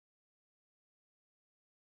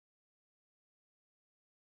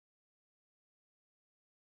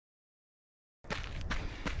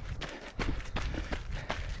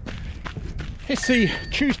It's the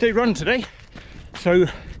Tuesday run today, so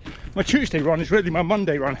my Tuesday run is really my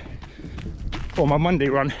Monday run, or my Monday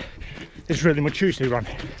run is really my Tuesday run.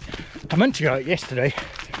 I meant to go out yesterday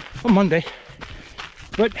on Monday,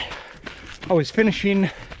 but I was finishing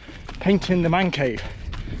painting the man cave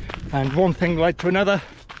and one thing led to another.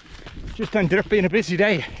 Just ended up being a busy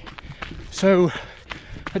day, so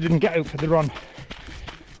I didn't get out for the run.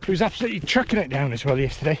 It was absolutely chucking it down as well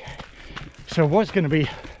yesterday, so I was going to be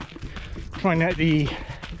trying out the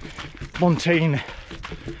Montane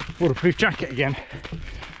waterproof jacket again,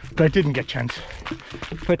 but I didn't get a chance.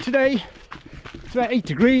 But today it's about 8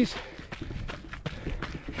 degrees,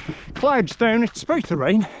 clouds down, it's supposed to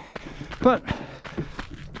rain, but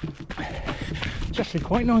it's actually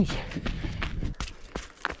quite nice.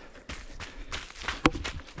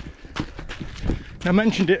 I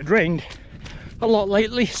mentioned it had rained a lot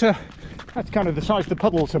lately, so that's kind of the size of the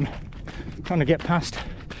puddles I'm trying to get past.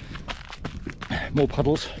 More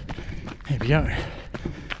puddles. Here we go.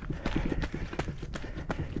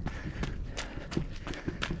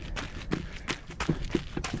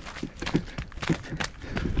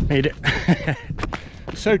 Made it.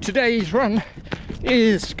 So today's run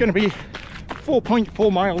is going to be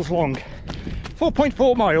 4.4 miles long.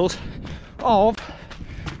 4.4 miles of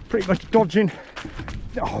pretty much dodging,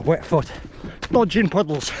 oh, wet foot, dodging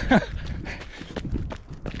puddles.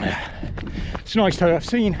 It's nice though. I've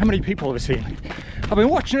seen, how many people have seen? I've been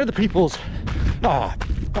watching other people's, oh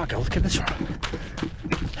bugger, look at this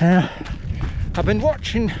one. I've been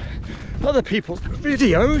watching other people's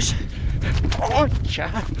videos. Oh, cha.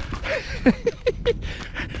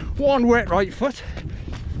 One wet right foot,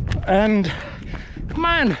 and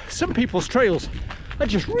man, some people's trails are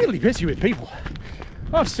just really busy with people.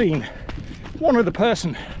 I've seen one other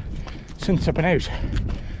person since I've been out,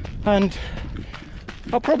 and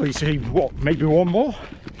I'll probably see, what, maybe one more.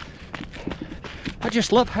 I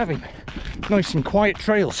just love having nice and quiet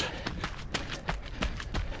trails.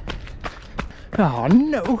 Oh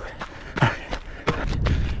no,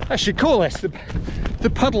 I should call this the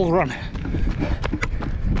puddle run.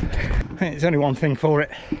 There's only one thing for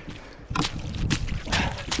it.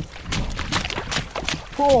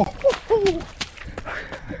 Oh.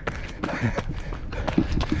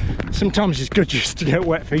 Sometimes it's good just to get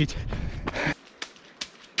wet feet.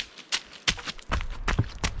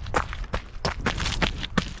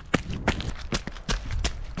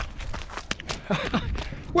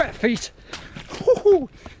 Wet feet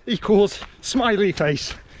equals smiley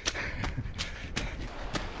face.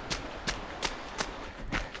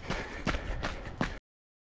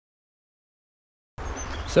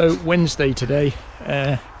 So Wednesday today,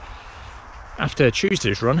 after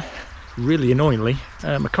Tuesday's run, really annoyingly,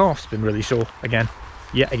 my calf's been really sore again,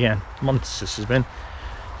 yet again. Months this has been,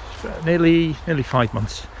 nearly 5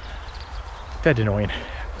 months. Dead annoying.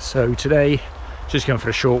 So today, just going for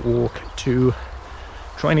a short walk to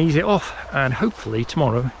try and ease it off, and hopefully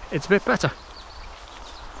tomorrow it's a bit better.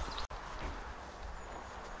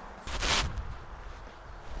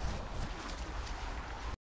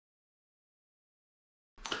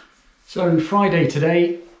 So Friday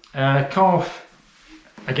today, calf.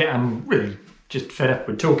 Again, I'm really just fed up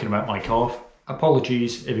with talking about my calf.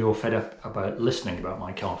 Apologies if you're fed up about listening about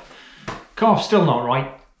my calf. Calf's still not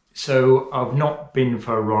right, so I've not been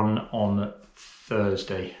for a run on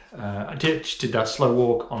Thursday. I just did that slow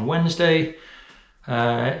walk on Wednesday.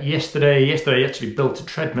 Yesterday I actually built a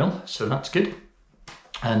treadmill, so that's good.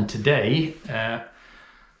 And today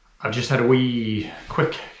I've just had a wee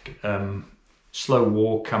quick slow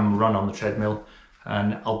walk, come run on the treadmill,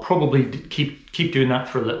 and I'll probably keep doing that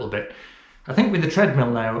for a little bit. I think with the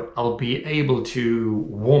treadmill now I'll be able to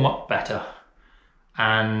warm up better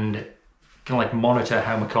and kind of like monitor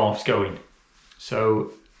how my calf's going.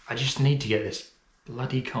 So I just need to get this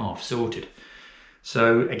bloody calf sorted.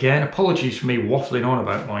 So again, apologies for me waffling on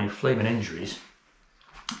about my flaming injuries.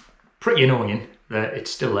 Pretty annoying that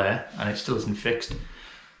it's still there and it still isn't fixed.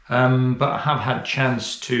 But I have had a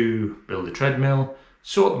chance to build a treadmill,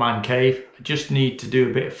 sort the man cave. I just need to do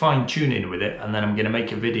a bit of fine tuning with it, and then I'm going to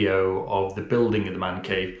make a video of the building of the man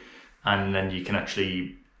cave, and then you can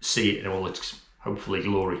actually see it in all its hopefully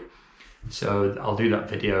glory. So I'll do that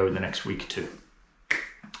video in the next week or two.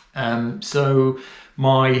 So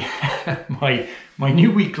my my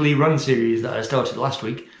new weekly run series that I started last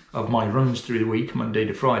week of my runs through the week, Monday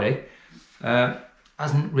to Friday,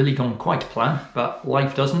 hasn't really gone quite to plan, but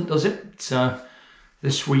life doesn't, does it? So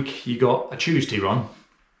this week you got a Tuesday run,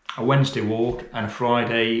 a Wednesday walk, and a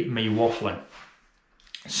Friday me waffling.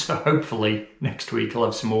 So hopefully next week I'll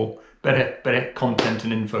have some more better content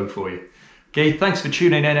and info for you. Okay, thanks for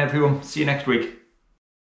tuning in everyone. See you next week.